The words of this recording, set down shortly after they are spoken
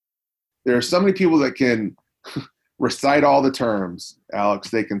There are so many people that can recite all the terms, Alex.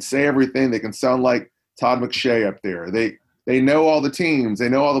 They can say everything. They can sound like Todd McShay up there. They know all the teams. They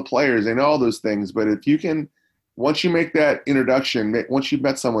know all the players. They know all those things. But if you can, once you make that introduction, once you've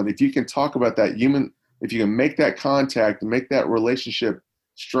met someone, if you can talk about that human, if you can make that contact and make that relationship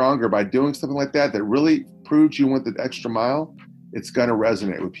stronger by doing something like that, that really proves you went the extra mile, it's going to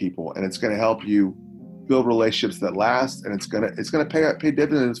resonate with people, and it's going to help you build relationships that last, and it's going to pay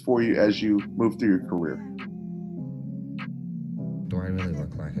dividends for you as you move through your career. Do I really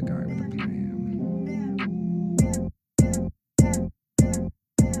look like a guy with a plan?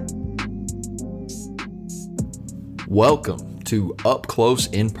 Welcome to Up Close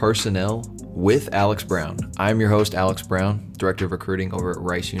in Personnel with Alex Brown. I'm your host, Alex Brown, Director of Recruiting over at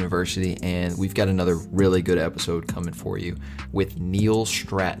Rice University, and we've got another really good episode coming for you with Neil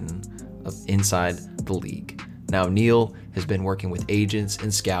Stratton of Inside the League. Now, Neil has been working with agents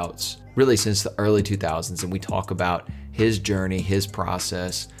and scouts really since the early 2000s, and we talk about his journey, his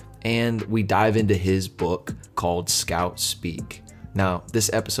process, and we dive into his book called Scout Speak. Now,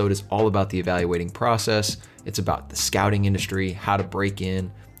 this episode is all about the evaluating process. It's about the scouting industry, how to break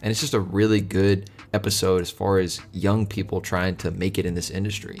in, and it's just a really good episode as far as young people trying to make it in this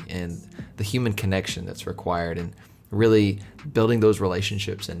industry and the human connection that's required and really building those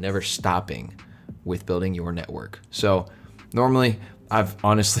relationships and never stopping with building your network. So normally I've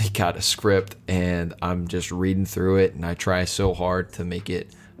honestly got a script and I'm just reading through it and I try so hard to make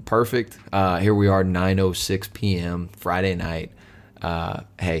it perfect. Here we are, 9:06 p.m. Friday night.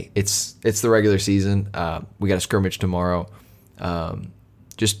 Hey, it's the regular season. We got a scrimmage tomorrow.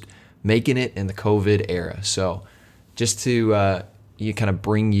 Just making it in the COVID era. So just to you kind of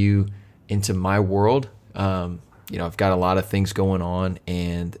bring you into my world, I've got a lot of things going on,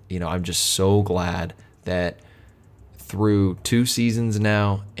 and I'm just so glad that through 2 seasons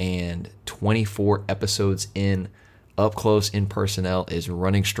now and 24 episodes in, Up Close in Personnel is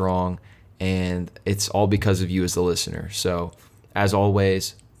running strong, and it's all because of you as the listener. So as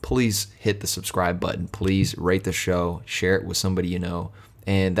always, please hit the subscribe button. Please rate the show, share it with somebody you know,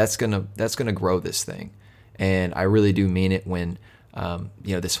 and that's gonna grow this thing. And I really do mean it when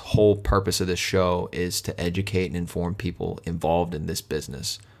this whole purpose of this show is to educate and inform people involved in this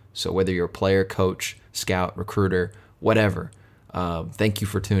business. So whether you're a player, coach, scout, recruiter, whatever, thank you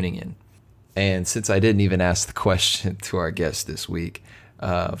for tuning in. And since I didn't even ask the question to our guest this week,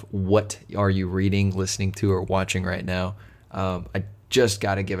 what are you reading, listening to, or watching right now? I just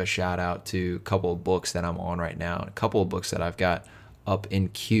got to give a shout out to a couple of books that I'm on right now, and a couple of books that I've got up in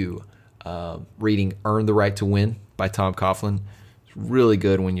queue. Reading Earn the Right to Win by Tom Coughlin. It's really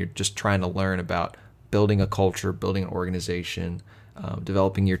good when you're just trying to learn about building a culture, building an organization,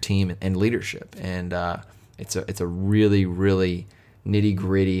 developing your team and leadership. And it's a really, really nitty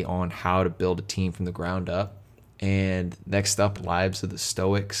gritty on how to build a team from the ground up. And next up, Lives of the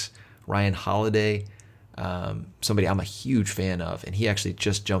Stoics, Ryan Holiday. Somebody I'm a huge fan of, and he actually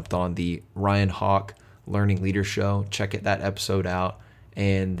just jumped on the Ryan Hawk Learning Leader Show. Check that episode out.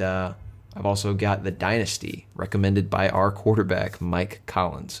 And I've also got The Dynasty, recommended by our quarterback, Mike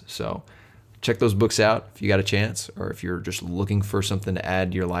Collins. So check those books out if you got a chance, or if you're just looking for something to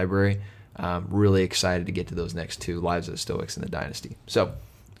add to your library. I'm really excited to get to those next 2, Lives of the Stoics and The Dynasty. So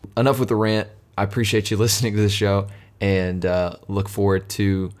enough with the rant. I appreciate you listening to the show, and look forward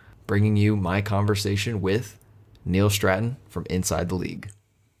to bringing you my conversation with Neil Stratton from Inside the League.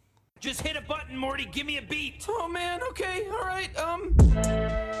 Just hit a button, Morty. Give me a beat. Oh man, okay, all right.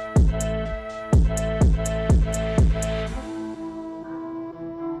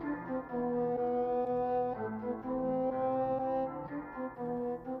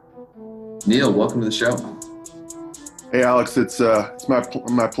 Neil, welcome to the show. Hey, Alex, it's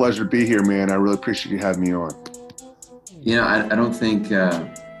my pleasure to be here, man. I really appreciate you having me on. I don't think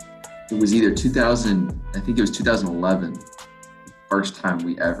it was either 2000. I think it was 2011. First time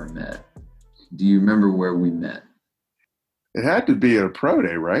we ever met. Do you remember where we met? It had to be at a pro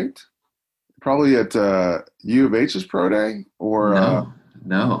day, right? Probably at U of H's pro day, or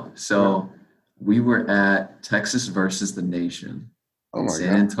no. So we were at Texas versus the Nation in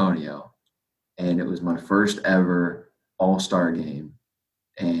San Antonio, and it was my first ever All-Star game.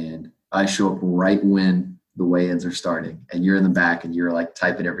 And I show up right when the weigh-ins are starting, and you're in the back, and you're like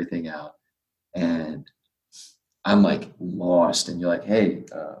typing everything out, and I'm like lost, and you're like, "Hey,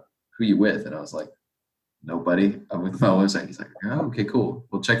 who you with?" And I was like, "Nobody. I'm with my website." He's like, "Oh, okay, cool.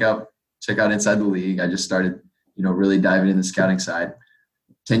 Well, check out Inside the League." I just started, really diving in the scouting side.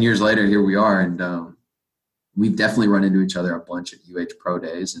 10 years later, here we are, and we've definitely run into each other a bunch at UH Pro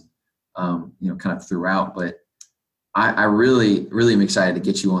Days, and kind of throughout. But I really, really am excited to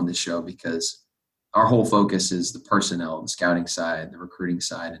get you on this show because our whole focus is the personnel, the scouting side, the recruiting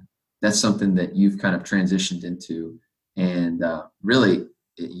side. And that's something that you've kind of transitioned into. And really,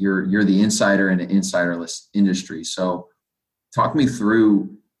 you're the insider in an insiderless industry. So talk me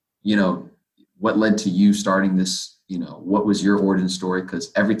through, what led to you starting this, what was your origin story?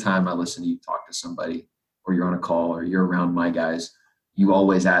 Because every time I listen to you talk to somebody or you're on a call or you're around my guys, you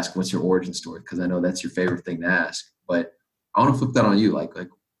always ask, what's your origin story? Because I know that's your favorite thing to ask. But I want to flip that on you. Like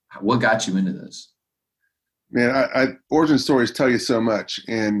what got you into this? Man, origin stories tell you so much.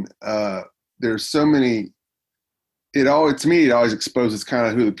 And there's so many, to me, it always exposes kind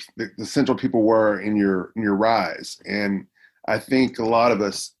of who the central people were in your rise. And I think a lot of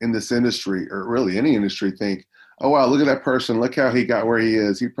us in this industry, or really any industry, think, oh, wow, look at that person. Look how he got where he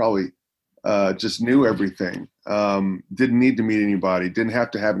is. He probably just knew everything, didn't need to meet anybody, didn't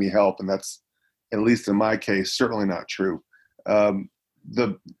have to have any help. And that's, at least in my case, certainly not true.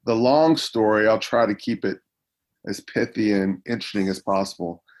 The long story, I'll try to keep it as pithy and interesting as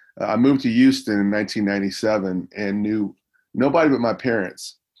possible. I moved to Houston in 1997 and knew nobody but my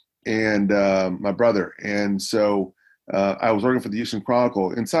parents and my brother. And so I was working for the Houston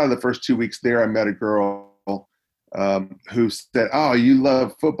Chronicle. Inside of the first 2 weeks there, I met a girl who said, "Oh, you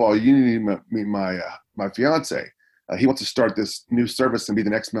love football. You need to meet my fiance. He wants to start this new service and be the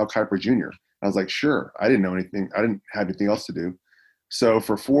next Mel Kiper Jr." I was like, "Sure." I didn't know anything. I didn't have anything else to do. So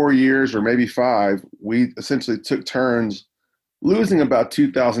for 4 years or maybe 5, we essentially took turns losing about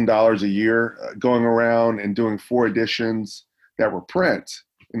 $2,000 a year, going around and doing 4 editions that were print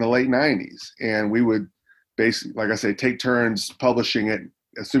in the late 90s. And we would basically, like I say, take turns publishing it,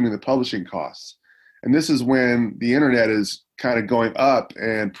 assuming the publishing costs. And this is when the internet is kind of going up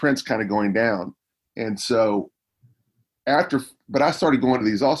and print's kind of going down. And so but I started going to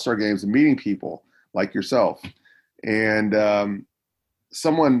these All-Star games and meeting people like yourself. And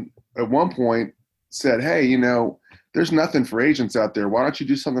someone at one point said, "Hey, there's nothing for agents out there. Why don't you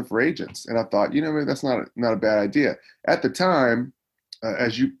do something for agents?" And I thought, maybe that's not a bad idea. At the time,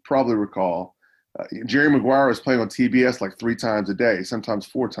 as you probably recall, Jerry Maguire was playing on TBS like 3 times a day, sometimes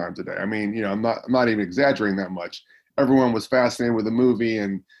 4 times a day. I mean, I'm not even exaggerating that much. Everyone was fascinated with the movie,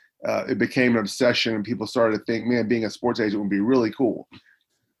 and it became an obsession, and people started to think, man, being a sports agent would be really cool.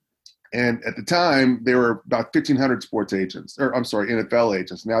 And at the time, there were about 1,500 NFL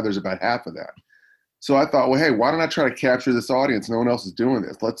agents. Now there's about half of that. So I thought, well, hey, why don't I try to capture this audience? No one else is doing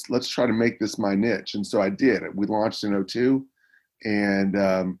this. Let's try to make this my niche. And so I did. We launched in 2002, and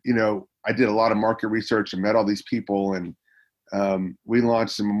I did a lot of market research and met all these people, and we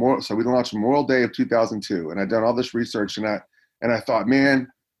launched Memorial Day of 2002, and I'd done all this research, and I thought, man,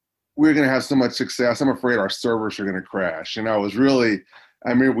 we're going to have so much success. I'm afraid our servers are going to crash. And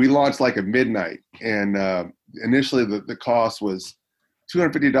we launched like at midnight, and initially the cost was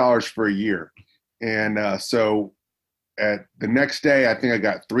 $250 for a year. And so at the next day, I think I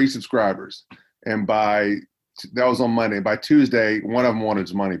got 3 subscribers, and that was on Monday. By Tuesday, one of them wanted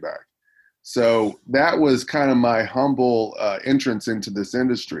his money back. So that was kind of my humble entrance into this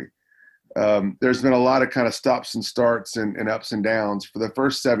industry. There's been a lot of kind of stops and starts and ups and downs. For the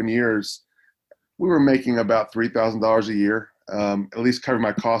first 7 years, we were making about $3,000 a year, at least cover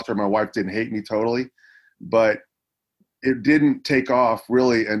my costs, or my wife didn't hate me totally. But it didn't take off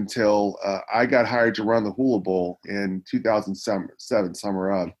really until I got hired to run the Hula Bowl in 2007,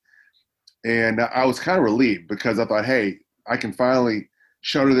 summer of. And I was kind of relieved because I thought, hey, I can finally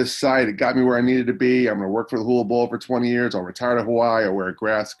show to this site. It got me where I needed to be. I'm going to work for the Hula Bowl for 20 years. I'll retire to Hawaii. I'll wear a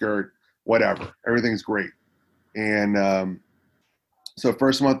grass skirt, whatever. Everything's great. And so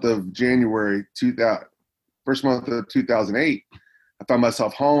first month of 2008, I found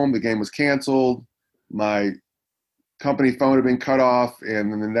myself home. The game was canceled. My company phone had been cut off.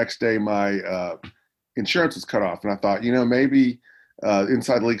 And then the next day, my insurance was cut off. And I thought, maybe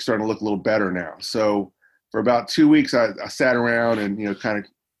Inside the League's starting to look a little better now. So for about 2 weeks, I sat around and, kind of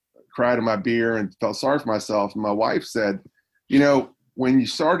cried in my beer and felt sorry for myself. And my wife said, when you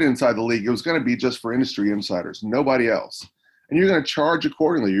started Inside the League, it was going to be just for industry insiders, nobody else. And you're going to charge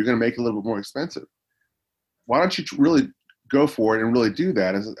accordingly. You're going to make it a little bit more expensive. Why don't you really go for it and really do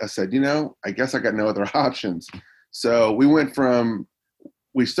that? And I said, I guess I got no other options. So we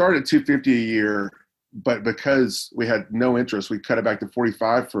started at $250 a year, but because we had no interest, we cut it back to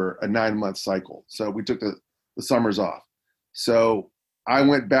 $45 for a 9-month cycle. So we took the summers off. So I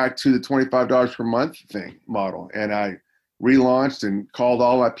went back to the $25 per month model, and I relaunched and called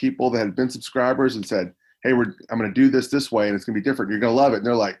all my people that had been subscribers and said, hey, I'm going to do this way, and it's going to be different. You're going to love it. And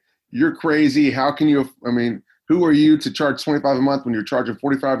they're like, you're crazy. How can you, who are you to charge $25 a month when you're charging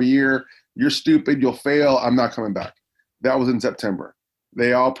 $45 a year? You're stupid. You'll fail. I'm not coming back. That was in September.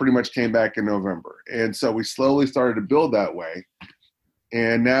 They all pretty much came back in November. And so we slowly started to build that way.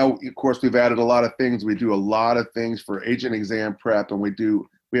 And now, of course, we've added a lot of things. We do a lot of things for agent exam prep, and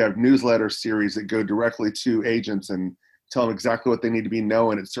we have newsletter series that go directly to agents and tell them exactly what they need to be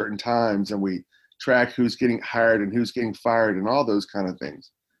knowing at certain times. And we track who's getting hired and who's getting fired and all those kind of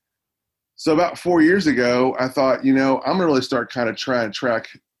things. So about 4 years ago, I thought, I'm going to really start kind of trying to track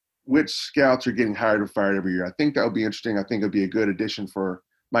which scouts are getting hired or fired every year. I think that would be interesting. I think it would be a good addition for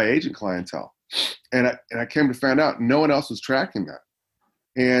my agent clientele. And I came to find out no one else was tracking that.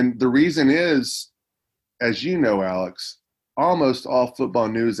 And the reason is, as you know, Alex, almost all football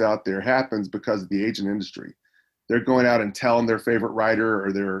news out there happens because of the agent industry. They're going out and telling their favorite writer,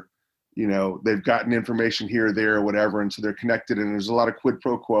 or they've gotten information here or there or whatever, and so they're connected, and there's a lot of quid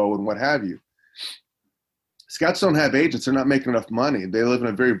pro quo and what have you. Scouts don't have agents. They're not making enough money. They live in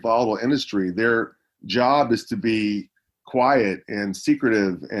a very volatile industry. Their job is to be quiet and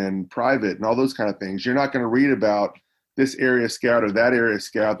secretive and private and all those kind of things. You're not going to read about this area scout or that area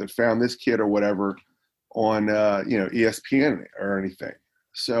scout that found this kid or whatever on ESPN or anything.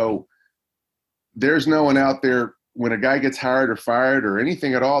 So there's no one out there when a guy gets hired or fired or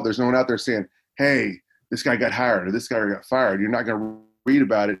anything at all. There's no one out there saying, hey, this guy got hired or this guy got fired. You're not going to read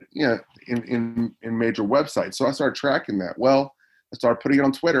about it in major websites. So I started tracking that. Well, I started putting it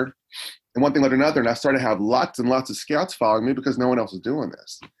on Twitter, and one thing led to another, and I started to have lots and lots of scouts following me because no one else was doing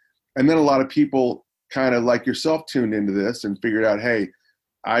this. And then a lot of people kind of like yourself tuned into this and figured out, hey,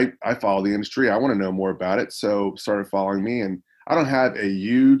 I follow the industry. I want to know more about it. So started following me, and I don't have a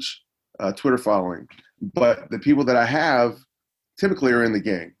huge Twitter following, but the people that I have typically are in the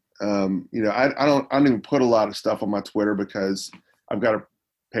game. I don't even put a lot of stuff on my Twitter because I've got a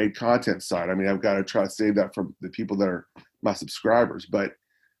paid content side. I mean, I've got to try to save that for the people that are my subscribers. But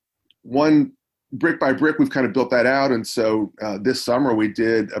one brick by brick, we've kind of built that out. And so this summer we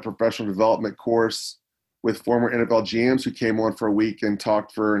did a professional development course with former NFL GMs who came on for a week and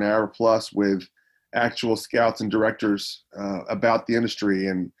talked for an hour plus with actual scouts and directors about the industry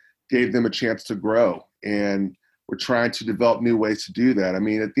and gave them a chance to grow. And we're trying to develop new ways to do that. I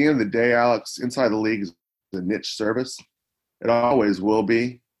mean, at the end of the day, Alex, Inside the League is a niche service. It always will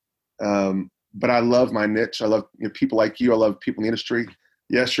be. But I love my niche. I love people like you. I love people in the industry.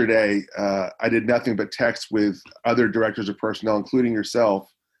 Yesterday, I did nothing but text with other directors of personnel, including yourself,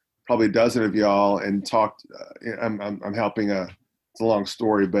 probably a dozen of y'all, and talked. I'm helping. It's a long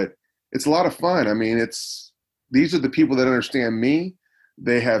story, but it's a lot of fun. I mean, these are the people that understand me.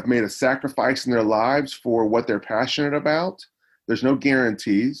 They have made a sacrifice in their lives for what they're passionate about. There's no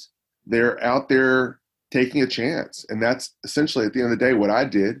guarantees. They're out there taking a chance. And that's essentially at the end of the day what I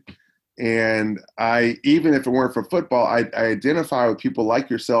did. And even if it weren't for football, I identify with people like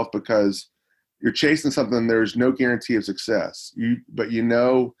yourself because you're chasing something. There's no guarantee of success. But you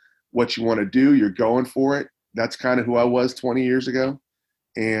know what you want to do. You're going for it. That's kind of who I was 20 years ago.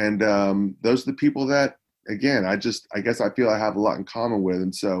 And those are the people that, again, I guess I feel I have a lot in common with.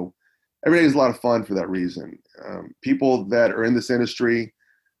 And so every day is a lot of fun for that reason. People that are in this industry,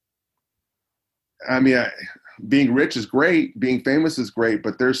 I mean, being rich is great, being famous is great,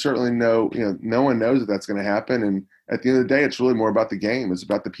 but there's certainly no one knows that that's going to happen. And at the end of the day, it's really more about the game. It's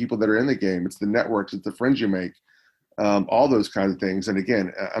about the people that are in the game. It's the networks, it's the friends you make, all those kinds of things. And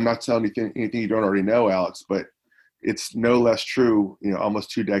again, I'm not telling you anything you don't already know, Alex, but it's no less true,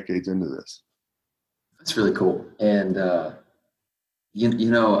 almost 2 decades into this. That's really cool. And,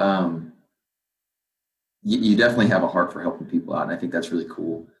 you definitely have a heart for helping people out. And I think that's really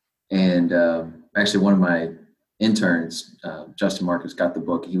cool. And actually one of my interns, Justin Marcus, got the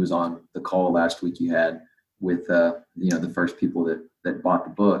book. He was on the call last week you had with, the first people that bought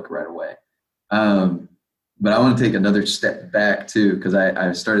the book right away. But I want to take another step back too, because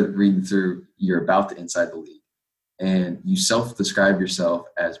I started reading through you're about to Inside the League. And you self-describe yourself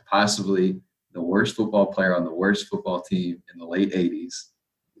as possibly the worst football player on the worst football team in the late 80s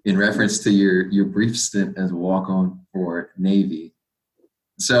in reference to your brief stint as a walk-on for Navy.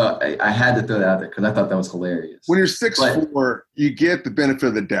 So I had to throw that out there because I thought that was hilarious. When you're 6'4", you get the benefit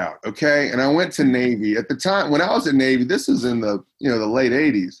of the doubt, okay? And I went to Navy. At the time, when I was at Navy, this was in the late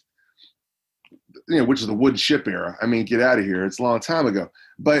 80s, which is the wood ship era. I mean, get out of here. It's a long time ago.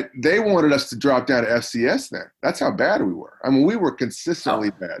 But they wanted us to drop down to FCS then. That's how bad we were. I mean, we were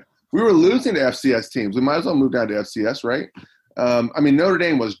consistently bad. We were losing to FCS teams. We might as well move down to FCS, right? Notre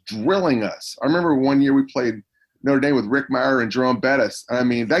Dame was drilling us. I remember one year we played Notre Dame with Rick Meyer and Jerome Bettis. I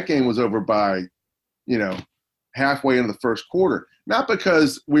mean, that game was over by, halfway into the first quarter. Not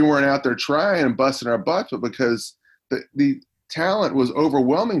because we weren't out there trying and busting our butts, but because the talent was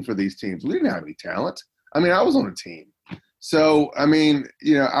overwhelming for these teams. We didn't have any talent. I mean, I was on a team. So, I mean,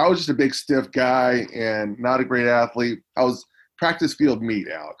 I was just a big stiff guy and not a great athlete. I was practice field meat,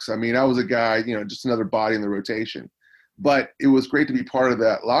 Alex. I mean, I was a guy, just another body in the rotation. But it was great to be part of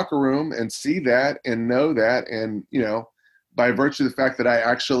that locker room and see that and know that. And, by virtue of the fact that I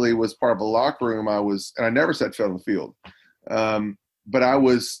actually was part of a locker room, and I never set foot on the field. But I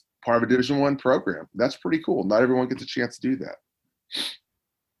was part of a Division I program. That's pretty cool. Not everyone gets a chance to do that.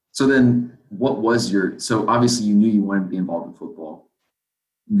 So then so obviously you knew you wanted to be involved in football.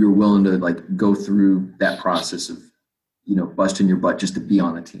 You're willing to go through that process of, busting your butt just to be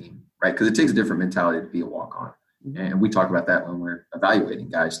on the team, right? Because it takes a different mentality to be a walk-on. And we talk about that when we're evaluating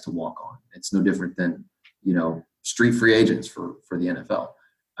guys to walk on. It's no different than, street free agents for the NFL,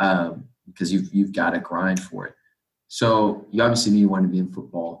 because you've got to grind for it. So you obviously knew you wanted to be in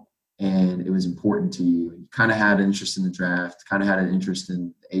football, and it was important to you. You kind of had an interest in the draft, kind of had an interest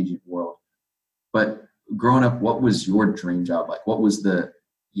in the agent world. But growing up, what was your dream job like? What was the,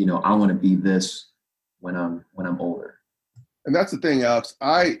 I want to be this when I'm older? And that's the thing, Alex.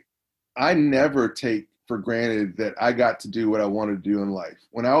 I never take for granted that I got to do what I wanted to do in life.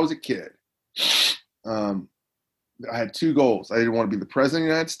 When I was a kid, I had two goals. I didn't want to be the president of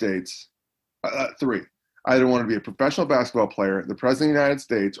the United States. Three. I either want to be a professional basketball player, the president of the United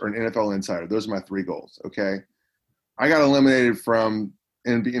States, or an NFL insider. Those are my three goals, okay? I got eliminated from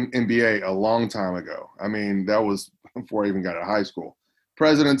NBA a long time ago. I mean, that was before I even got out of high school.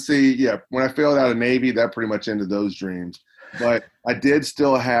 Presidency, yeah, when I failed out of Navy, that pretty much ended those dreams. But I did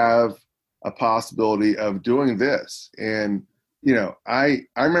still have a possibility of doing this. And, I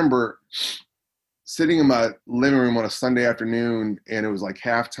remember sitting in my living room on a Sunday afternoon, and it was like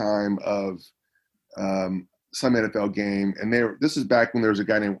halftime of some NFL game. And this is back when there was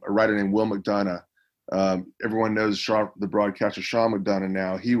a writer named Will McDonough. Everyone knows the broadcaster Sean McDonough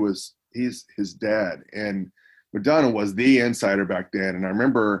now. He's his dad. And McDonough was the insider back then. And I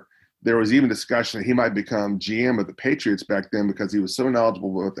remember there was even discussion that he might become GM of the Patriots back then because he was so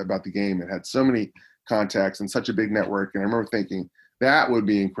knowledgeable about the game and had so many contacts and such a big network. And I remember thinking, that would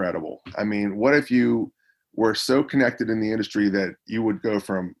be incredible. I mean, what if you were so connected in the industry that you would go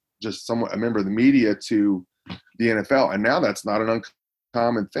from just a member of the media to the NFL? And now that's not an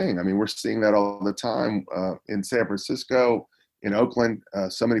uncommon thing. I mean, we're seeing that all the time in San Francisco, in Oakland.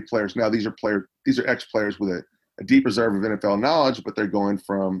 So many players now. These are ex-players with a deep reserve of NFL knowledge, but they're going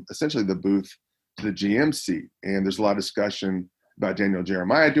from essentially the booth to the GM seat. And there's a lot of discussion about Daniel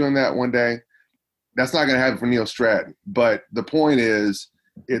Jeremiah doing that one day. That's not going to happen for Neil Stratton. But the point is,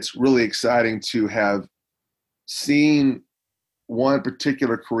 it's really exciting to have seen one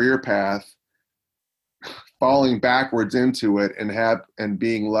particular career path falling backwards into it and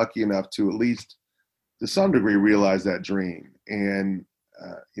being lucky enough to at least to some degree realize that dream. And,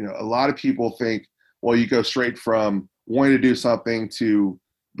 a lot of people think, well, you go straight from wanting to do something to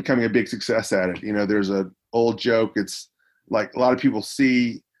becoming a big success at it. There's an old joke. It's like a lot of people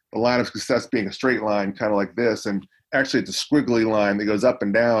see the line of success being a straight line, kind of like this. And actually it's a squiggly line that goes up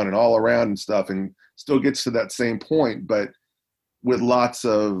and down and all around and stuff and still gets to that same point, but with lots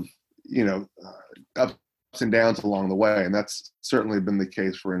of, ups and downs along the way. And that's certainly been the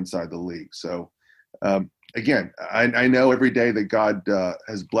case for inside the league. So again, I know every day that God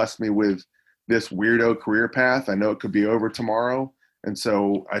has blessed me with this weirdo career path. I know it could be over tomorrow. And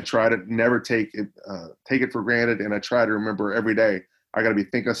so I try to never take it for granted. And I try to remember every day, I got to be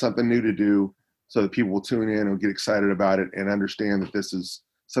thinking of something new to do so that people will tune in and get excited about it and understand that this is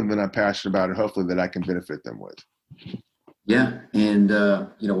something I'm passionate about and hopefully that I can benefit them with. Yeah. And,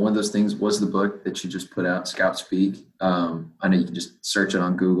 one of those things was the book that you just put out, Scout Speak. I know you can just search it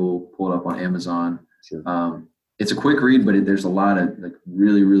on Google, pull it up on Amazon. Sure. It's a quick read, but there's a lot of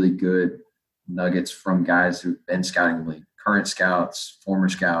really, really good nuggets from guys who've been scouting the league, current scouts, former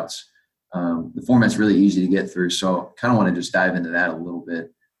scouts. The format's really easy to get through. So kind of want to just dive into that a little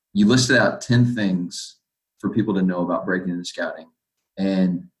bit. You listed out 10 things for people to know about breaking into scouting,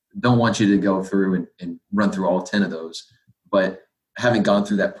 and don't want you to go through and run through all 10 of those. But having gone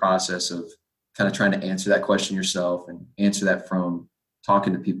through that process of kind of trying to answer that question yourself and answer that from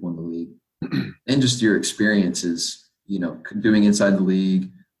talking to people in the league and just your experiences, doing inside the league,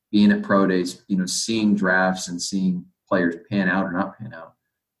 being at pro days, seeing drafts and seeing players pan out or not pan out.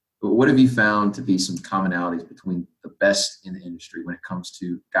 But what have you found to be some commonalities between the best in the industry when it comes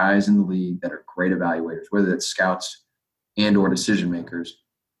to guys in the league that are great evaluators, whether that's scouts and or decision makers?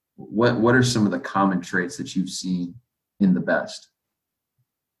 What are some of the common traits that you've seen in the best?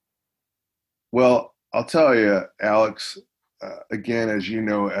 Well, I'll tell you, Alex, again, as you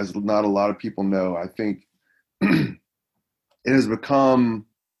know, as not a lot of people know, I think it has become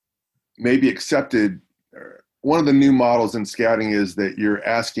maybe accepted one of the new models in scouting is that you're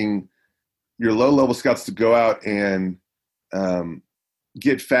asking your low-level scouts to go out and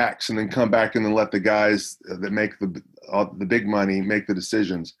get facts and then come back and then let the guys that make the big money make the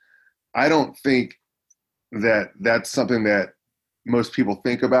decisions. I don't think that that's something that most people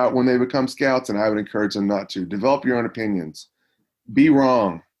think about when they become scouts, and I would encourage them not to. Develop your own opinions. Be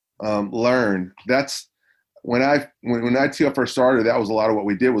wrong. Learn. That's when ITL first started, that was a lot of what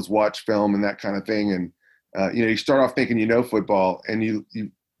we did was watch film and that kind of thing. And you start off thinking football, and you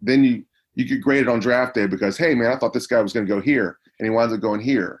get graded on draft day because, hey man, I thought this guy was going to go here, and he winds up going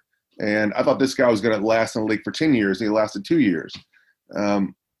here. And I thought this guy was going to last in the league for 10 years, and he lasted 2 years.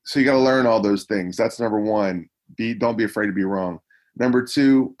 So you got to learn all those things. That's number one. Don't be afraid to be wrong. Number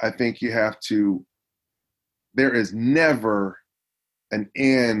two, I think there is never an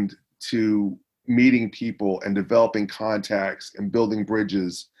end to meeting people and developing contacts and building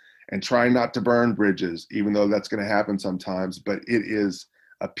bridges and trying not to burn bridges, even though that's going to happen sometimes. But it is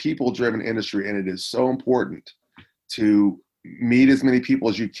a people-driven industry, and it is so important to meet as many people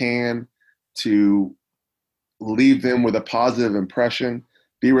as you can, to leave them with a positive impression,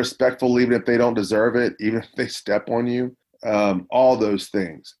 be respectful even if they don't deserve it, even if they step on you, all those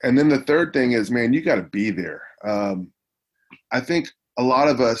things. And then the third thing is, man, you got to be there. I think a lot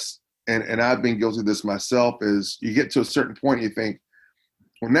of us, and I've been guilty of this myself, is you get to a certain point, you think,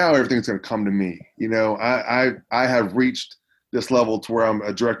 well, now everything's going to come to me. I have reached this level to where I'm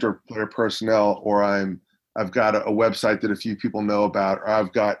a director of player personnel, or I've got a website that a few people know about,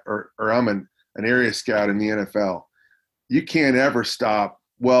 or I'm an area scout in the NFL. You can't ever stop.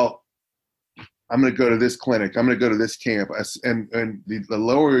 Well, I'm going to go to this clinic. I'm going to go to this camp. And the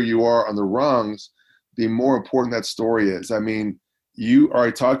lower you are on the rungs, the more important that story is. I mean, you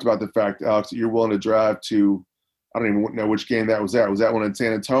already talked about the fact, Alex, that you're willing to drive to, I don't even know which game that was at. Was that one in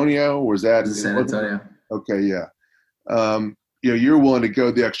San Antonio? Or was that in San Antonio? Okay, yeah. You're willing to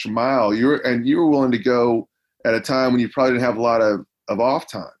go the extra mile. You were willing to go at a time when you probably didn't have a lot of off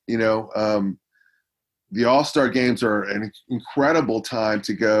time. The All-Star games are an incredible time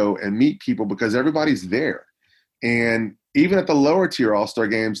to go and meet people because everybody's there. And even at the lower tier All-Star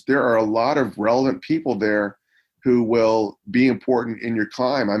games, there are a lot of relevant people there who will be important in your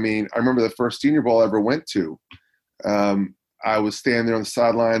climb. I mean, I remember the first Senior Bowl I ever went to. I was standing there on the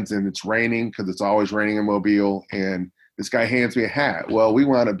sidelines, and it's raining because it's always raining in Mobile, and this guy hands me a hat. Well, we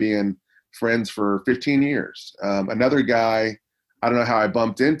wound up being friends for 15 years. Another guy, I don't know how I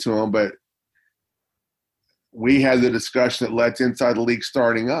bumped into him, but we had the discussion that led to Inside the League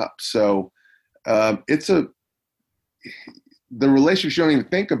starting up. So the relationships you don't even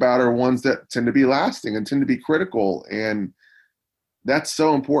think about are ones that tend to be lasting and tend to be critical. And that's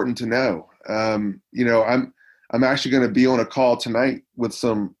so important to know. I'm actually going to be on a call tonight with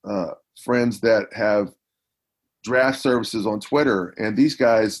some friends that have draft services on Twitter. And these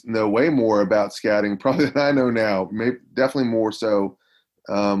guys know way more about scouting probably than I know now, maybe definitely more so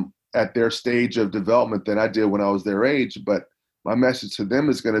at their stage of development than I did when I was their age. But my message to them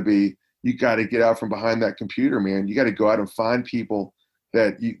is going to be, you got to get out from behind that computer, man. You got to go out and find people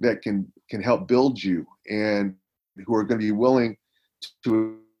that can help build you and who are going to be willing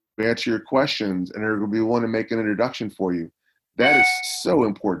to answer your questions and are going to be willing to make an introduction for you. That is so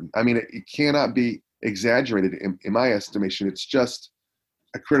important. I mean, it cannot be exaggerated in my estimation. It's just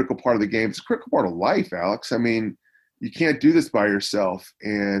a critical part of the game. It's a critical part of life, Alex. I mean, you can't do this by yourself,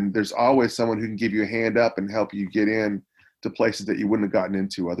 and there's always someone who can give you a hand up and help you get in to places that you wouldn't have gotten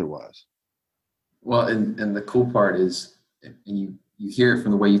into otherwise. Well, and the cool part is, and you hear it from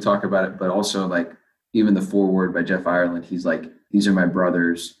the way you talk about it, but also like even the foreword by Jeff Ireland, he's like, these are my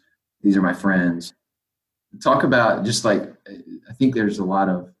brothers, these are my friends. Talk about just like, I think there's a lot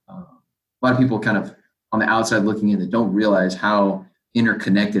of people kind of on the outside looking in that don't realize how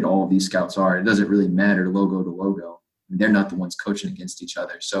interconnected all of these scouts are. It doesn't really matter logo to logo. They're not the ones coaching against each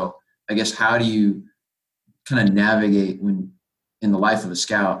other. So I guess how do you kind of navigate when in the life of a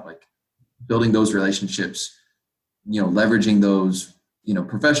scout, like building those relationships, leveraging those,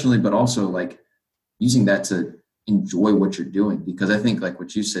 professionally, but also like using that to enjoy what you're doing? Because I think like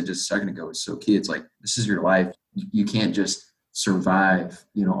what you said just a second ago is so key. It's like, this is your life. You can't just survive,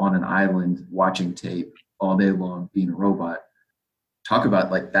 on an island watching tape all day long, being a robot. Talk about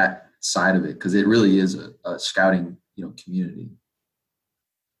like that side of it, because it really is a scouting, community.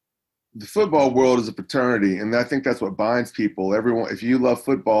 The football world is a fraternity, and I think that's what binds people. Everyone, if you love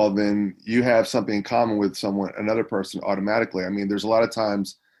football, then you have something in common with another person automatically. I mean, there's a lot of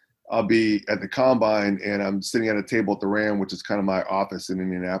times I'll be at the combine and I'm sitting at a table at the Ram, which is kind of my office in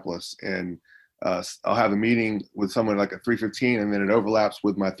Indianapolis, and I'll have a meeting with someone like at 3:15, and then it overlaps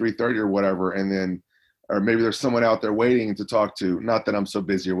with my 3:30 or whatever, and then or maybe there's someone out there waiting to talk to. Not that I'm so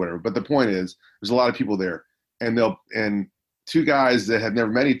busy or whatever, but the point is there's a lot of people there, and two guys that have never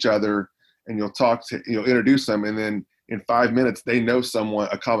met each other, and you'll introduce them, and then in 5 minutes they know someone,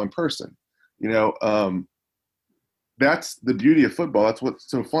 a common person. That's the beauty of football. That's what's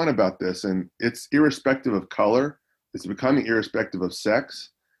so fun about this, and it's irrespective of color. It's becoming irrespective of sex.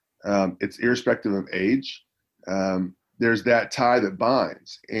 It's irrespective of age. There's that tie that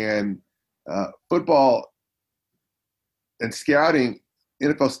binds, and football and scouting,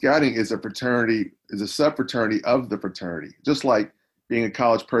 NFL scouting is a fraternity, is a sub-fraternity of the fraternity, just like being a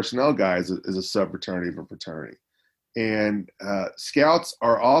college personnel guy is a sub-fraternity of a fraternity. And scouts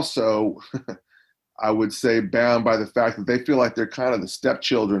are also, I would say, bound by the fact that they feel like they're kind of the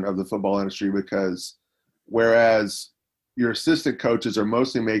stepchildren of the football industry, because whereas your assistant coaches are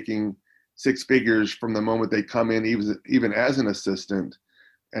mostly making six figures from the moment they come in, even as an assistant,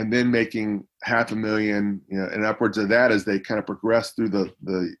 and then making $500,000, and upwards of that as they kind of progress through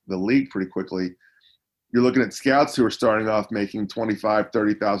the league pretty quickly. You're looking at scouts who are starting off making $25,000,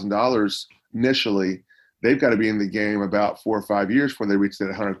 $30,000 initially. They've got to be in the game about 4 or 5 years before they reach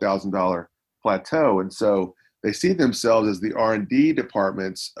that $100,000 plateau. And so they see themselves as the R&D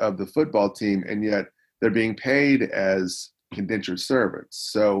departments of the football team, and yet they're being paid as indentured servants.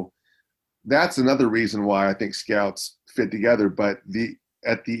 So that's another reason why I think scouts fit together. But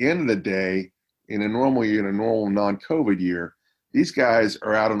at the end of the day, in a normal year, in a normal non-COVID year, these guys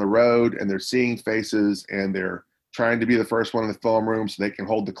are out on the road and they're seeing faces and they're trying to be the first one in the film room so they can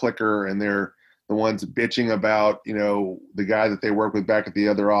hold the clicker, and they're the ones bitching about, the guy that they work with back at the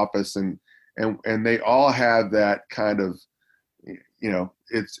other office. And they all have that kind of,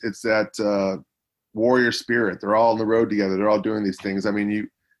 it's that warrior spirit. They're all on the road together. They're all doing these things. I mean,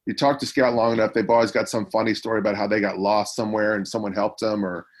 you talk to scout long enough, they've always got some funny story about how they got lost somewhere and someone helped them,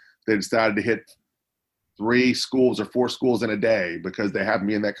 or they decided to hit 3 schools or 4 schools in a day because they happen to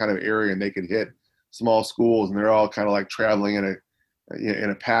be in that kind of area and they could hit small schools, and they're all kind of like traveling in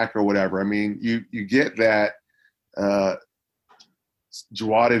a pack or whatever. I mean, you get that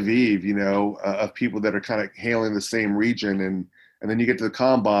joie de vivre, of people that are kind of hailing the same region, and then you get to the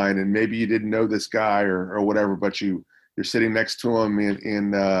combine and maybe you didn't know this guy or whatever, but you're sitting next to him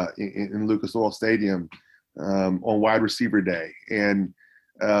in Lucas Oil Stadium on wide receiver day. And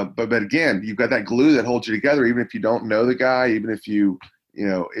but again, you've got that glue that holds you together, even if you don't know the guy, even if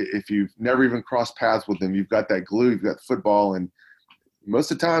if you've never even crossed paths with him, you've got that glue, you've got football. And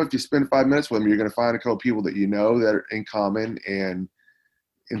most of the time, if you spend 5 minutes with them, you're going to find a couple of people that that are in common. And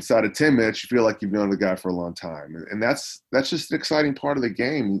inside of 10 minutes, you feel like you've known the guy for a long time. And that's just an exciting part of the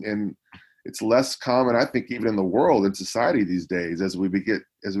game. And it's less common, I think, even in the world, in society these days, as we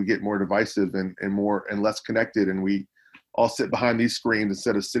get more divisive and less connected, and we all sit behind these screens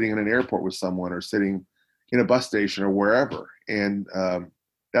instead of sitting in an airport with someone or sitting in a bus station or wherever. And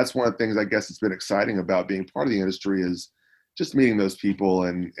that's one of the things I guess that's been exciting about being part of the industry, is just meeting those people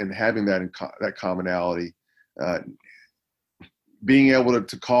and having that commonality. Being able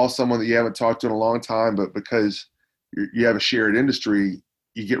to call someone that you haven't talked to in a long time, but because you have a shared industry,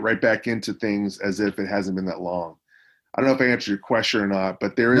 you get right back into things as if it hasn't been that long. I don't know if I answered your question or not,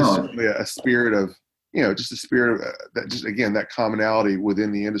 but there is certainly a spirit of, just a spirit of that, just again, that commonality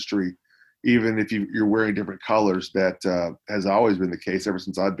within the industry, even if you're wearing different colors, that has always been the case ever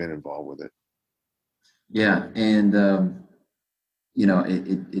since I've been involved with it. Yeah. And,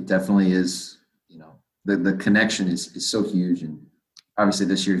 it definitely is, the connection is so huge. And obviously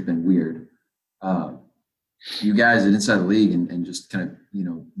this year's been weird. You guys at Inside the League and just kind of,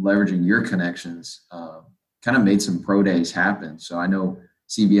 leveraging your connections, kind of made some pro days happen. So I know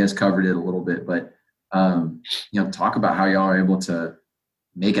CBS covered it a little bit, but, talk about how y'all are able to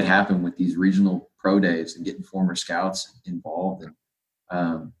make it happen with these regional pro days and getting former scouts involved.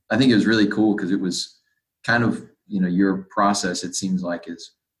 And I think it was really cool because it was kind of, your process, it seems like,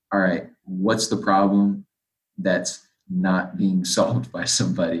 is, all right, what's the problem that's not being solved by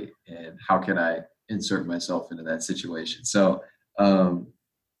somebody, and how can I insert myself into that situation? So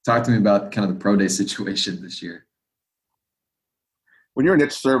talk to me about kind of the pro day situation this year. When you're a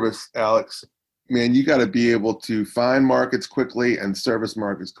niche service, Alex, man, you got to be able to find markets quickly and service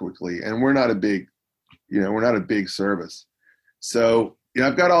markets quickly. And we're not a big service. So,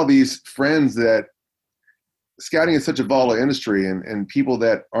 I've got all these friends that scouting is such a volatile industry, and people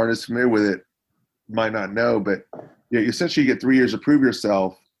that aren't as familiar with it might not know, but you essentially get 3 years to prove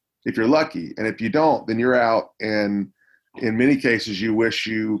yourself if you're lucky. And if you don't, then you're out. And in many cases, you wish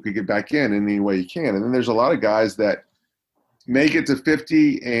you could get back in any way you can. And then there's a lot of guys that make it to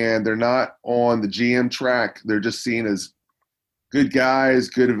 50 and they're not on the GM track. They're just seen as good guys,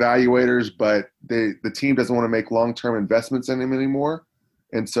 good evaluators, but the team doesn't want to make long-term investments in him anymore.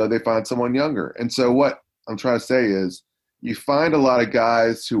 And so they find someone younger. And so what I'm trying to say is you find a lot of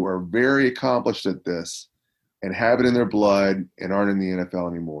guys who are very accomplished at this and have it in their blood and aren't in the NFL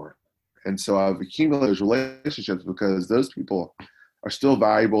anymore. And so I've accumulated those relationships because those people are still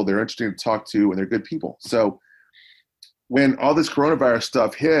valuable. They're interesting to talk to, and they're good people. So when all this coronavirus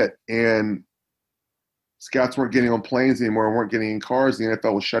stuff hit and scouts weren't getting on planes anymore, weren't getting in cars, the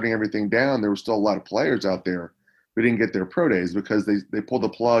NFL was shutting everything down, there were still a lot of players out there who didn't get their pro days because they pulled the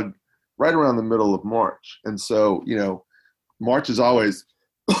plug right around the middle of March. And so, March is always,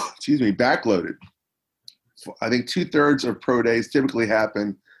 backloaded. I think 2/3 of pro days typically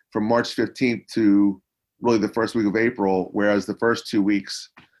happen from March 15th to really the first week of April, whereas the first 2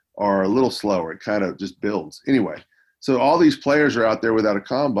 weeks are a little slower. It kind of just builds. Anyway, so all these players are out there without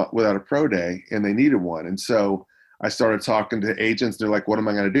a pro day, and they needed one. And so I started talking to agents. They're like, what am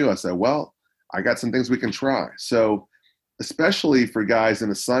I going to do? I said, well, I got some things we can try. So especially for guys in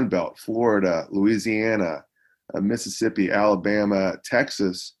the Sun Belt, Florida, Louisiana, Mississippi, Alabama,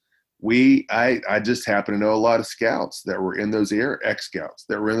 Texas, I just happen to know a lot of scouts that were in those ex-scouts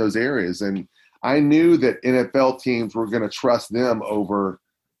that were in those areas. And I knew that NFL teams were going to trust them over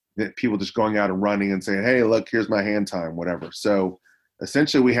that people just going out and running and saying, hey, look, here's my hand time, whatever. So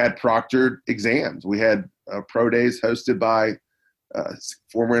essentially we had proctored exams. We had pro days hosted by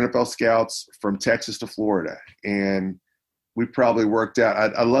former NFL scouts from Texas to Florida. And we probably worked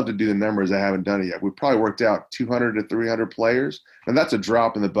out, I'd love to do the numbers. I haven't done it yet. We probably worked out 200 to 300 players. And that's a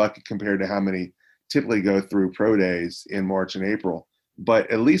drop in the bucket compared to how many typically go through pro days in March and April.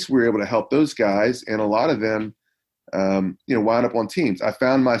 But at least we were able to help those guys. And a lot of them, wound up on teams. I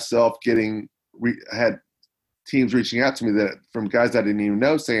found myself had teams reaching out to me from guys I didn't even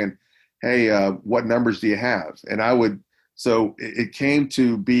know saying, hey, what numbers do you have? And so it came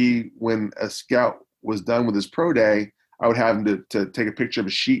to be when a scout was done with his pro day, I would have him to take a picture of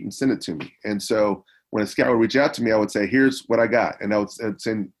a sheet and send it to me. And so when a scout would reach out to me, I would say, here's what I got. And I would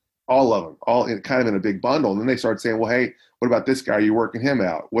send all of them, kind of in a big bundle. And then they started saying, well, hey, what about this guy? Are you working him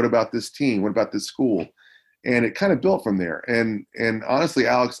out? What about this team? What about this school? And it kind of built from there. And honestly,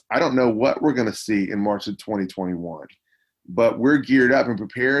 Alex, I don't know what we're going to see in March of 2021, but we're geared up and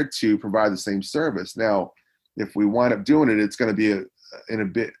prepared to provide the same service. Now, if we wind up doing it, it's going to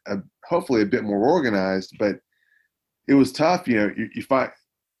be hopefully a bit more organized, but it was tough. You find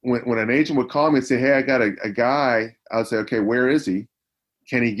when an agent would call me and say, hey, I got a guy, I would say, okay, where is he?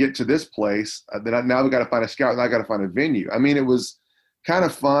 Can he get to this place? Now we got to find a scout and I got to find a venue. I mean, it was kind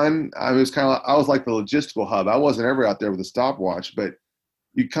of fun. I was like the logistical hub. I wasn't ever out there with a stopwatch, but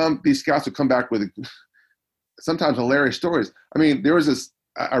these scouts would come back with sometimes hilarious stories. I mean, there was this,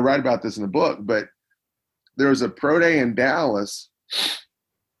 I write about this in the book, but there was a pro day in Dallas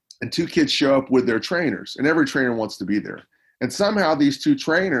and two kids show up with their trainers and every trainer wants to be there. And somehow these two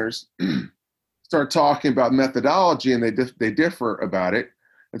trainers start talking about methodology and they differ about it.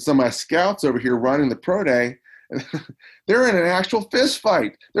 And so my scouts over here running the pro day, they're in an actual fist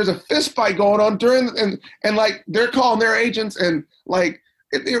fight. There's a fist fight going on and like they're calling their agents and like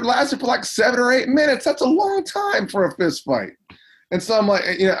it lasted for like 7 or 8 minutes. That's a long time for a fist fight. And so I'm like,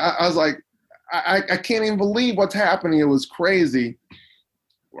 I was like, I can't even believe what's happening. It was crazy.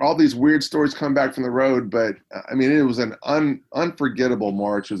 All these weird stories come back from the road, but I mean, it was an unforgettable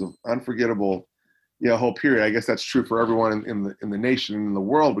March. It was an unforgettable, whole period. I guess that's true for everyone in the nation and in the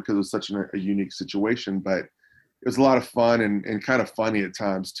world because it was such a unique situation. But it was a lot of fun and kind of funny at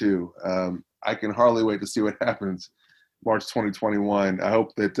times too. I can hardly wait to see what happens March 2021. I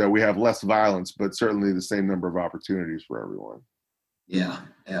hope that we have less violence, but certainly the same number of opportunities for everyone. Yeah,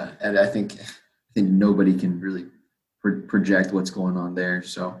 and I think nobody can really project what's going on there.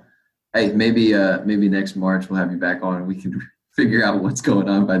 So, hey, maybe next March we'll have you back on and we can figure out what's going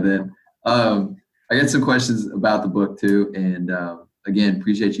on by then. I got some questions about the book too, and again,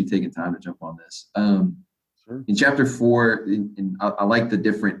 appreciate you taking time to jump on this. Sure. In chapter 4, and I like the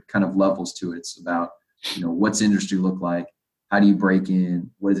different kind of levels to it. It's about what's industry look like, how do you break in,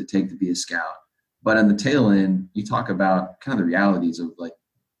 what does it take to be a scout. But on the tail end, you talk about kind of the realities of like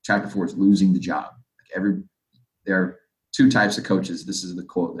chapter 4 is losing the job. There are 2 types of coaches. This is the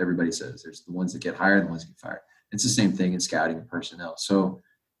quote everybody says. There's the ones that get hired and the ones that get fired. It's the same thing in scouting and personnel. So,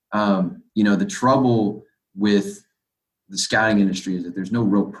 the trouble with the scouting industry is that there's no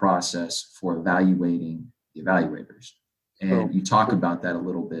real process for evaluating the evaluators. And you talk about that a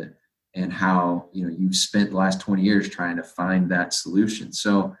little bit and how, you've spent the last 20 years trying to find that solution.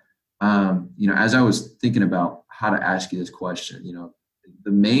 So, as I was thinking about how to ask you this question,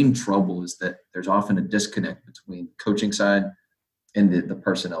 the main trouble is that there's often a disconnect between the coaching side and the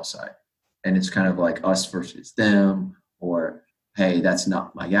personnel side. and it's kind of like us versus them, or, hey, that's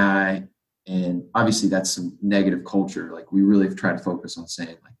not my guy. And obviously that's some negative culture. Like, we really try to focus on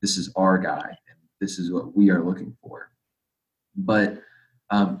saying, like, this is our guy and this is what we are looking for. But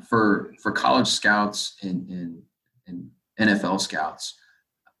for college scouts and NFL scouts,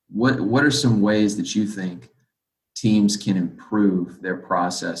 what are some ways that you think teams can improve their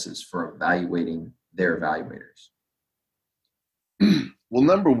processes for evaluating their evaluators? Well,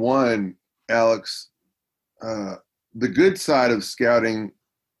 number one, Alex, the good side of scouting,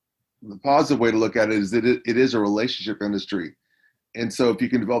 the positive way to look at it is that it is a relationship industry. And so if you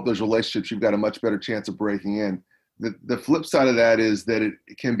can develop those relationships, you've got a much better chance of breaking in. The flip side of that is that it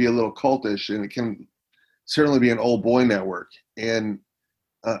can be a little cultish, and it can certainly be an old boy network. And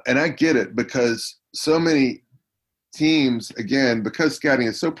I get it, because so many teams, again, because scouting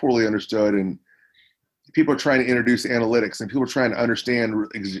is so poorly understood, and people are trying to introduce analytics, and people are trying to understand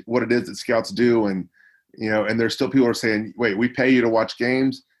what it is that scouts do. And, and there's still people who are saying, wait, we pay you to watch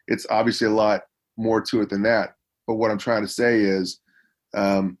games. It's obviously a lot more to it than that. But what I'm trying to say is,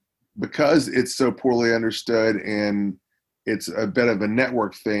 because it's so poorly understood and it's a bit of a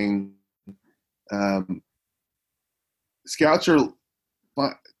network thing, scouts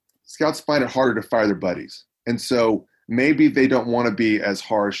find it harder to fire their buddies. And so maybe they don't want to be as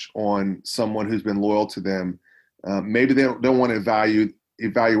harsh on someone who's been loyal to them. Maybe they don't want to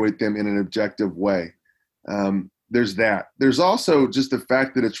evaluate them in an objective way. There's that. There's also just the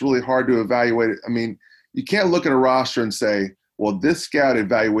fact that it's really hard to evaluate it. I mean, you can't look at a roster and say, well, this scout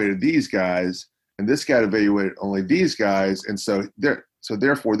evaluated these guys, and this scout evaluated only these guys, and so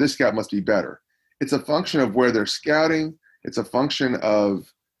therefore this scout must be better. It's a function of where they're scouting. It's a function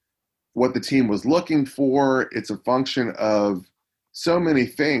of what the team was looking for. It's a function of so many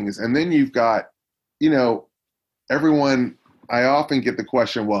things. And then you've got, everyone, I often get the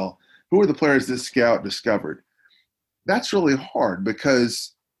question, well, who are the players this scout discovered? That's really hard,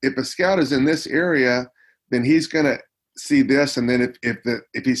 because if a scout is in this area, then he's going to see this. And then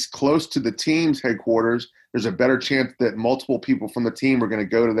if he's close to the team's headquarters, there's a better chance that multiple people from the team are going to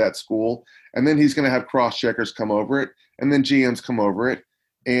go to that school. And then he's going to have cross-checkers come over it, and then GMs come over it.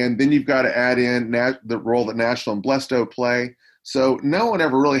 And then you've got to add in the role that National and Blesto play. So no one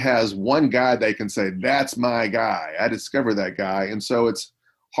ever really has one guy they can say, that's my guy. I discovered that guy. And so it's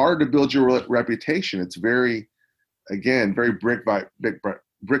hard to build your reputation. It's very brick by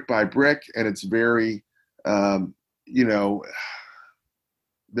brick. And it's very,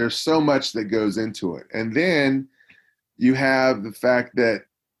 there's so much that goes into it. And then you have the fact that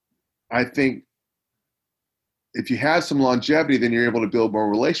I think if you have some longevity, then you're able to build more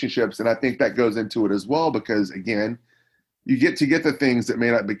relationships. And I think that goes into it as well, because, again, you get to get the things that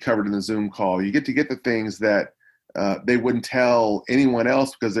may not be covered in the Zoom call. You get to get the things that they wouldn't tell anyone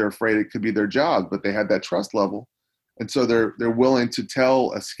else because they're afraid it could be their job, but they have that trust level. And so they're willing to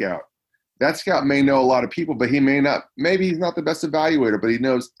tell a scout. That scout may know a lot of people, but maybe he's not the best evaluator, but he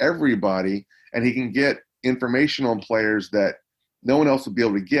knows everybody, and he can get information on players that no one else will be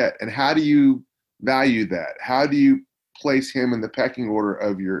able to get. And how do you value that? How do you place him in the pecking order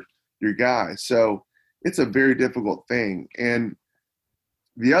of your guys? So it's a very difficult thing. And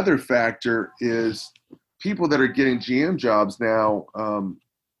the other factor is people that are getting GM jobs now.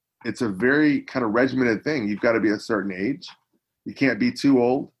 It's a very kind of regimented thing. You've got to be a certain age. You can't be too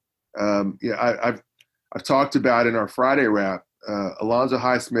old. I've talked about in our Friday wrap, Alonzo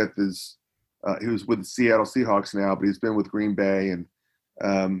Highsmith he was with the Seattle Seahawks now, but he's been with Green Bay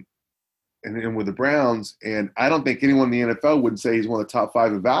and with the Browns. And I don't think anyone in the NFL would say he's one of the top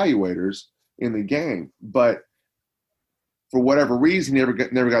 5 evaluators in the game. But for whatever reason, he never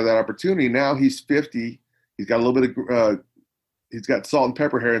got that opportunity. Now he's 50. He's got a little bit of he's got salt and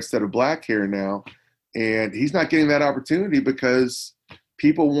pepper hair instead of black hair now. And he's not getting that opportunity because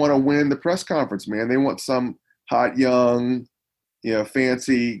people want to win the press conference, man. They want some hot, young,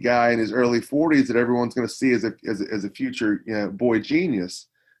 fancy guy in his early 40s that everyone's going to see as a future, boy genius.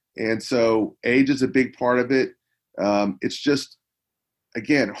 And so age is a big part of it. It's just,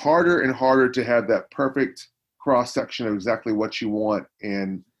 again, harder and harder to have that perfect cross-section of exactly what you want.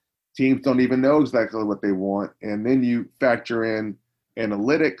 And teams don't even know exactly what they want. And then you factor in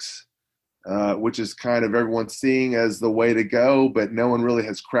analytics, which is kind of everyone seeing as the way to go, but no one really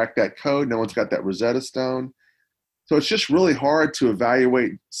has cracked that code. No one's got that Rosetta Stone. So it's just really hard to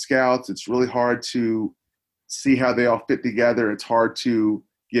evaluate scouts. It's really hard to see how they all fit together. It's hard to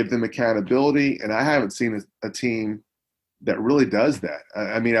give them accountability. And I haven't seen a team that really does that.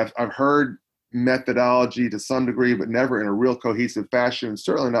 I mean, I've heard methodology to some degree, but never in a real cohesive fashion,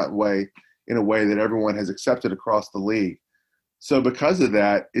 certainly not in a way that everyone has accepted across the league. So because of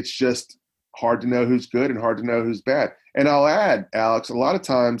that, it's just hard to know who's good and hard to know who's bad. And I'll add, Alex, a lot of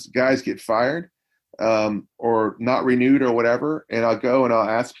times guys get fired or not renewed or whatever, and I'll go and I'll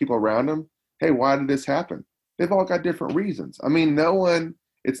ask people around them, hey, why did this happen? They've all got different reasons. I mean,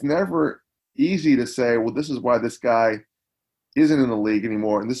 it's never easy to say, well, this is why this guy isn't in the league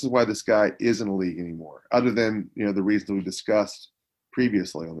anymore, and this is why this guy is in the league anymore, other than, the reasons we discussed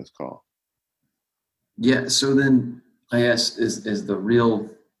previously on this call. Yeah, so then I guess is the real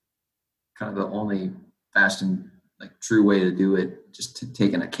kind of the only fast and true way to do it, just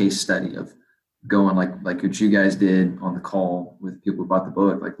taking a case study of going like what you guys did on the call with people who bought the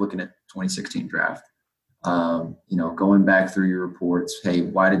book, like looking at 2016 draft, going back through your reports. Hey,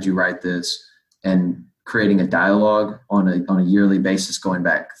 why did you write this? And creating a dialogue on a yearly basis, going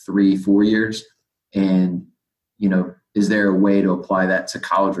back 3-4 years. And, is there a way to apply that to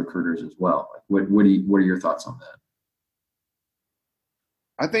college recruiters as well? What are your thoughts on that?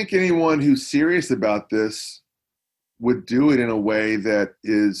 I think anyone who's serious about this would do it in a way that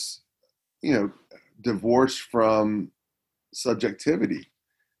is, divorced from subjectivity.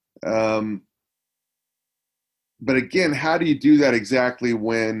 But again, how do you do that exactly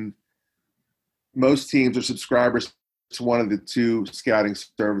when most teams are subscribers to one of the two scouting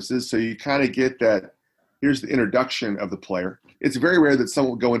services? So you kind of get that, here's the introduction of the player. It's very rare that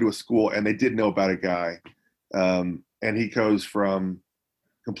someone will go into a school and they did know about a guy, and he goes from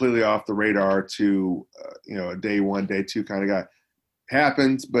completely off the radar to, a day one, day two kind of guy.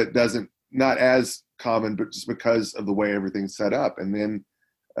 Happens, but not as common, but just because of the way everything's set up. And then,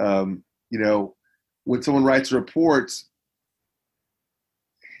 when someone writes reports,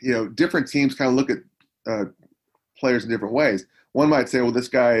 different teams kind of look at players in different ways. One might say, well, this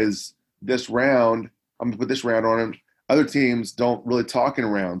guy is this round, I'm going to put this round on him. Other teams don't really talk in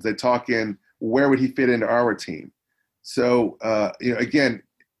rounds. They talk in, where would he fit into our team? So, again,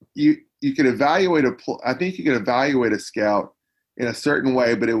 you could evaluate I think you could evaluate a scout in a certain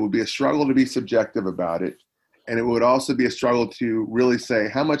way, but it would be a struggle to be subjective about it. And it would also be a struggle to really say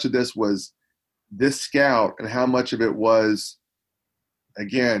how much of this was this scout and how much of it was,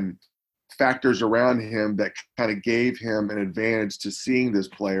 again, factors around him that kind of gave him an advantage to seeing this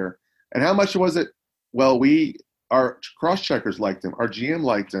player. And how much was it, well, our cross-checkers liked him, our GM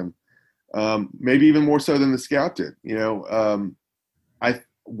liked him, maybe even more so than the scout did.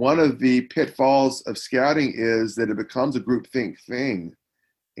 One of the pitfalls of scouting is that it becomes a groupthink thing,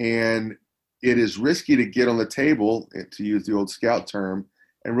 and it is risky to get on the table, to use the old scout term,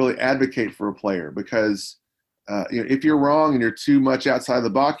 and really advocate for a player, because if you're wrong and you're too much outside the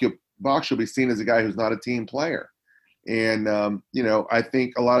box, you'll be seen as a guy who's not a team player. And I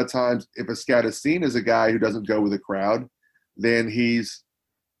think a lot of times if a scout is seen as a guy who doesn't go with the crowd, then he's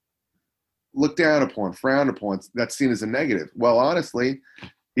looked down upon, frowned upon. That's seen as a negative. Well, honestly,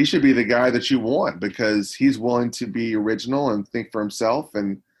 he should be the guy that you want, because he's willing to be original and think for himself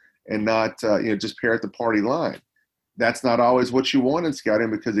and not just parrot the party line. That's not always what you want in scouting,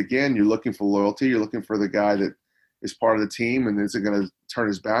 because again, you're looking for loyalty. You're looking for the guy that is part of the team and isn't going to turn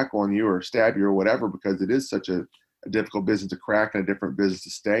his back on you or stab you or whatever, because it is such a difficult business to crack and a different business to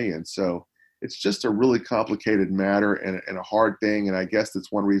stay in. So it's just a really complicated matter and a hard thing. And I guess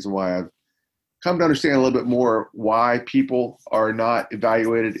that's one reason why I've come to understand a little bit more why people are not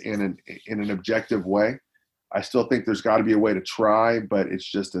evaluated in an objective way. I still think there's got to be a way to try, but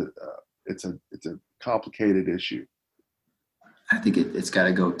it's just it's a complicated issue. I think it's got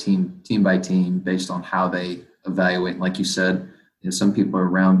to go team by team based on how they evaluate. And like you said, some people are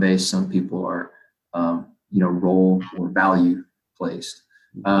round based, some people are role or value placed.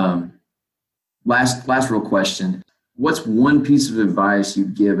 Last real question: what's one piece of advice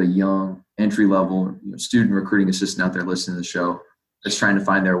you'd give a young entry level student recruiting assistant out there listening to the show that's trying to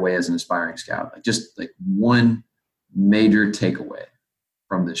find their way as an aspiring scout? Just one major takeaway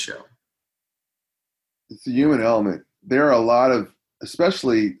from this show. It's the human element. There are a lot of,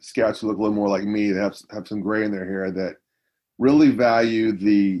 especially scouts who look a little more like me, that have some gray in their hair, that really value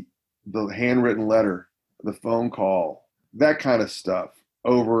the handwritten letter, the phone call, that kind of stuff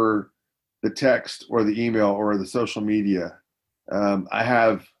over the text or the email or the social media. I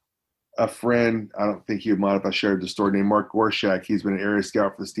have a friend, I don't think he would mind if I shared the story, named Mark Gorshak. He's been an area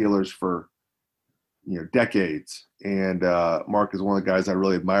scout for the Steelers for decades. And Mark is one of the guys I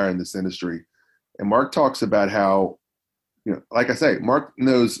really admire in this industry. And Mark talks about how, like I say, Mark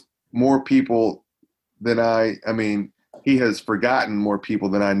knows more people than he has forgotten more people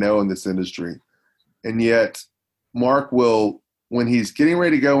than I know in this industry. And yet Mark will, when he's getting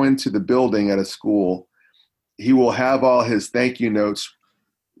ready to go into the building at a school, he will have all his thank you notes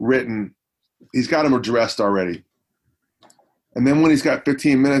written. He's got them addressed already. And then when he's got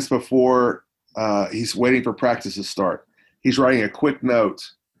 15 minutes before he's waiting for practice to start, he's writing a quick note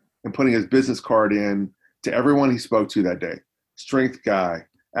and putting his business card in to everyone he spoke to that day. Strength guy,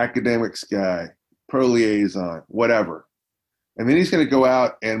 academics guy, pro liaison, whatever. And then he's going to go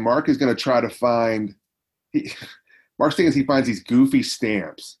out, and Mark is going to try to find Mark's thinking he finds these goofy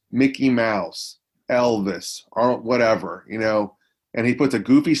stamps, Mickey Mouse, Elvis, or whatever, and he puts a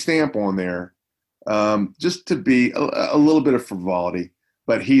goofy stamp on there just to be a little bit of frivolity.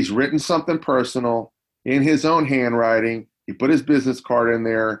 But he's written something personal in his own handwriting. He put his business card in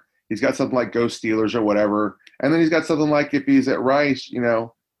there. He's got something like Go Steelers or whatever. And then he's got something like, if he's at Rice,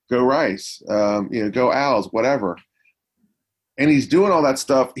 go Rice, go Owls, whatever. And he's doing all that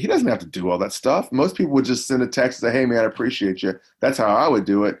stuff. He doesn't have to do all that stuff. Most people would just send a text and say, hey, man, I appreciate you. That's how I would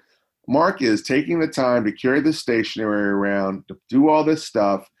do it. Mark is taking the time to carry the stationery around, to do all this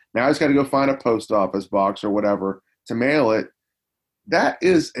stuff. Now he's got to go find a post office box or whatever to mail it. That's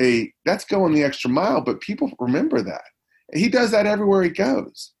going the extra mile, but people remember that. He does that everywhere he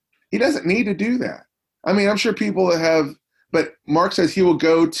goes. He doesn't need to do that. I mean, I'm sure people have, but Mark says he will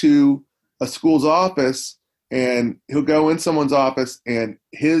go to a school's office and he'll go in someone's office and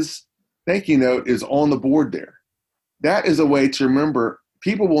his thank you note is on the board there. That is a way to remember.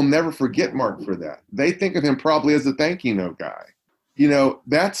 People will never forget Mark for that. They think of him probably as the thank you note guy.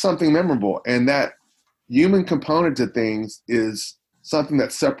 That's something memorable. And that human component to things is something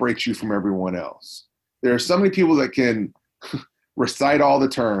that separates you from everyone else. There are so many people that can recite all the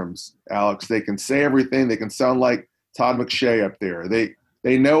terms, Alex. They can say everything. They can sound like Todd McShay up there.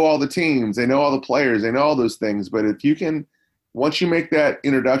 They know all the teams. They know all the players. They know all those things. But if you can, once you make that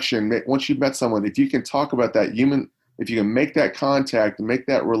introduction, once you've met someone, if you can talk about that if you can make that contact and make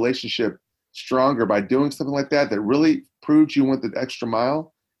that relationship stronger by doing something like that really proves you went the extra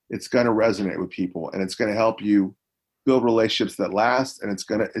mile, it's going to resonate with people, and it's going to help you build relationships that last, and it's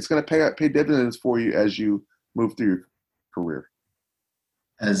going to pay dividends for you as you move through your career.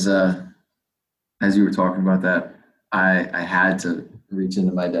 As you were talking about that, I had to reach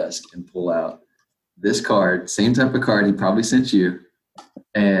into my desk and pull out this card, same type of card he probably sent you.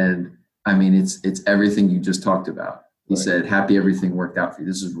 And I mean, it's everything you just talked about. He said, happy everything worked out for you.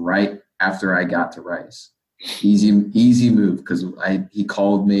 This is right after I got to Rice. Easy move, because he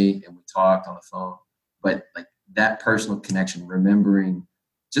called me and we talked on the phone. But like that personal connection, remembering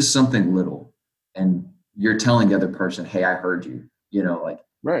just something little, and you're telling the other person, hey, I heard you,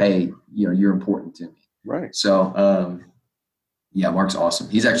 right. Hey, you're important to me. Right. So, Mark's awesome.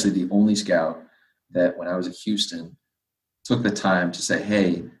 He's actually the only scout that when I was at Houston took the time to say,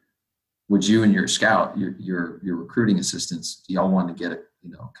 hey, would you and your scout, your recruiting assistants, do y'all want to get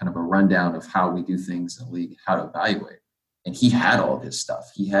kind of a rundown of how we do things in the league, how to evaluate? And he had all this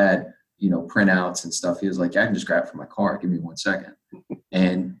stuff. He had, printouts and stuff. He was like, I can just grab it from my car. Give me 1 second.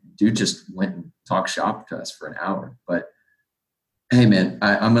 And dude just went and talked shop to us for an hour. But hey, man,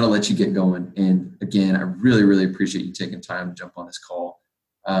 I'm going to let you get going. And again, I really, really appreciate you taking time to jump on this call.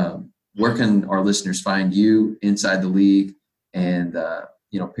 Where can our listeners find you inside the league and,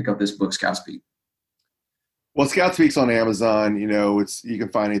 pick up this book, Scout Speak? Well, Scout Speak's on Amazon. You can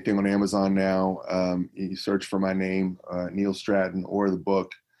find anything on Amazon now. You search for my name, Neil Stratton, or the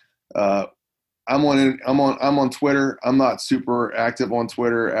book. I'm on Twitter. I'm not super active on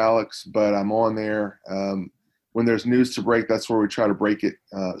Twitter, Alex, but I'm on there. When there's news to break, that's where we try to break it,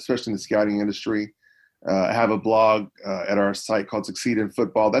 especially in the scouting industry. I have a blog at our site called Succeed in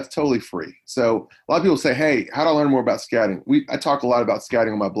Football. That's totally free. So a lot of people say, hey, how do I learn more about scouting? I talk a lot about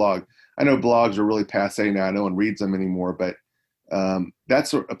scouting on my blog. I know blogs are really passé now. No one reads them anymore, but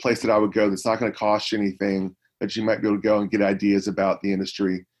that's a place that I would go that's not going to cost you anything, that you might be able to go and get ideas about the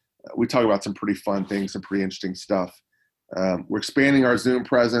industry. We talk about some pretty fun things, some pretty interesting stuff. We're expanding our Zoom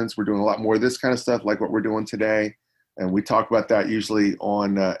presence. We're doing a lot more of this kind of stuff like what we're doing today. And we talk about that usually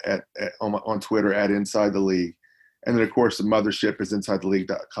on Twitter at Inside the League. And then, of course, the mothership is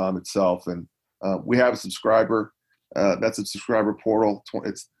InsideTheLeague.com itself. And we have a subscriber. That's a subscriber portal.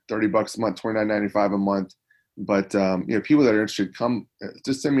 It's $30 a month, $29.95 a month. But, people that are interested,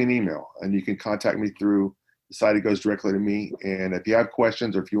 just send me an email. And you can contact me through the site. It goes directly to me. And if you have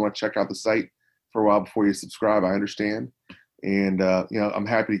questions or if you want to check out the site for a while before you subscribe, I understand. And, I'm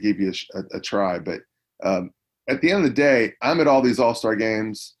happy to give you a try. But at the end of the day, I'm at all these all-star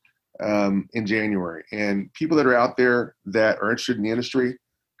games in January. And people that are out there that are interested in the industry,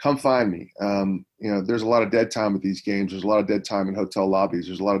 come find me. There's a lot of dead time at these games. There's a lot of dead time in hotel lobbies.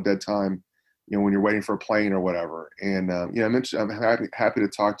 There's a lot of dead time, when you're waiting for a plane or whatever. And, I'm happy to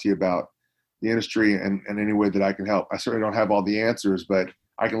talk to you about the industry and any way that I can help. I certainly don't have all the answers, but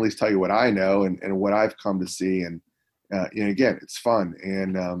I can at least tell you what I know and what I've come to see. And again, it's fun.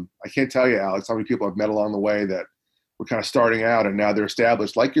 And I can't tell you, Alex, how many people I've met along the way that were kind of starting out and now they're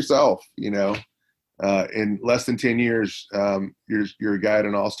established, like yourself. In less than 10 years, you're a guy at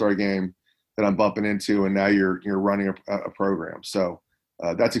an all-star game that I'm bumping into, and now you're running a program. So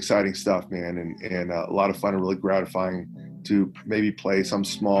that's exciting stuff, man, and a lot of fun and really gratifying to maybe play some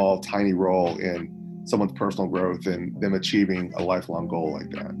small, tiny role in someone's personal growth and them achieving a lifelong goal like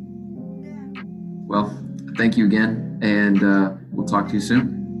that. Well, thank you again, and we'll talk to you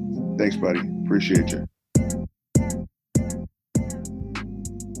soon. Thanks, buddy. Appreciate you.